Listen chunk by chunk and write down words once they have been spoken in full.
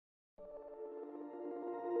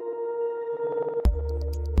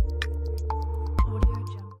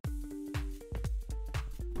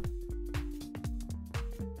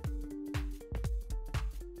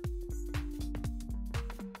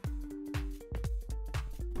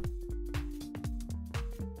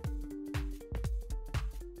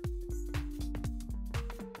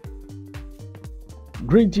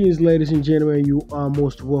Greetings, ladies and gentlemen. You are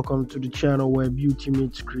most welcome to the channel where beauty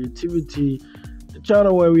meets creativity, the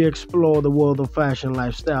channel where we explore the world of fashion,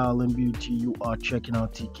 lifestyle, and beauty. You are checking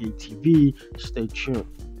out TKTV. Stay tuned.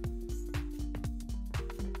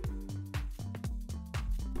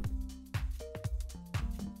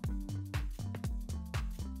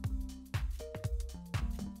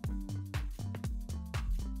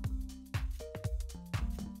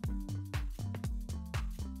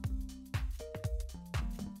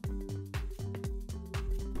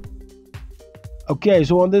 Okay,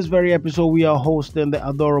 so on this very episode, we are hosting the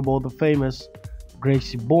adorable, the famous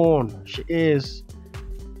GracieBon. She is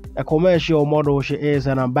a commercial model. She is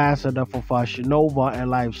an ambassador for Fashion Nova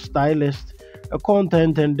and lifestylist, a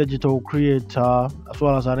content and digital creator, as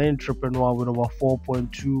well as an entrepreneur with over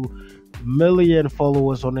 4.2 million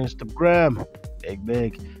followers on Instagram.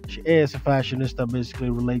 Big. She is a fashionista, basically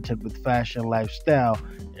related with fashion, lifestyle,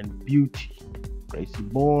 and beauty.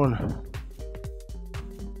 GracieBon.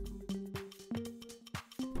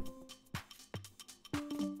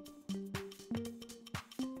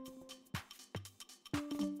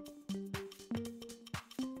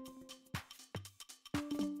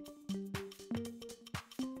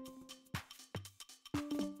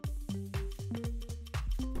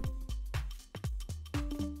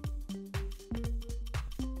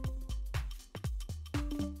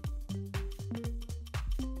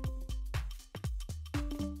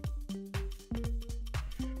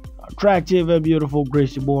 Attractive and beautiful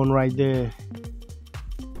GracieBon right there.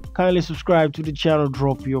 Kindly subscribe to the channel,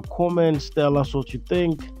 drop your comments, tell us what you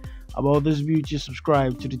think about this beauty.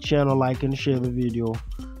 Subscribe to the channel, like and share the video.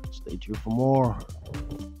 Stay tuned for more.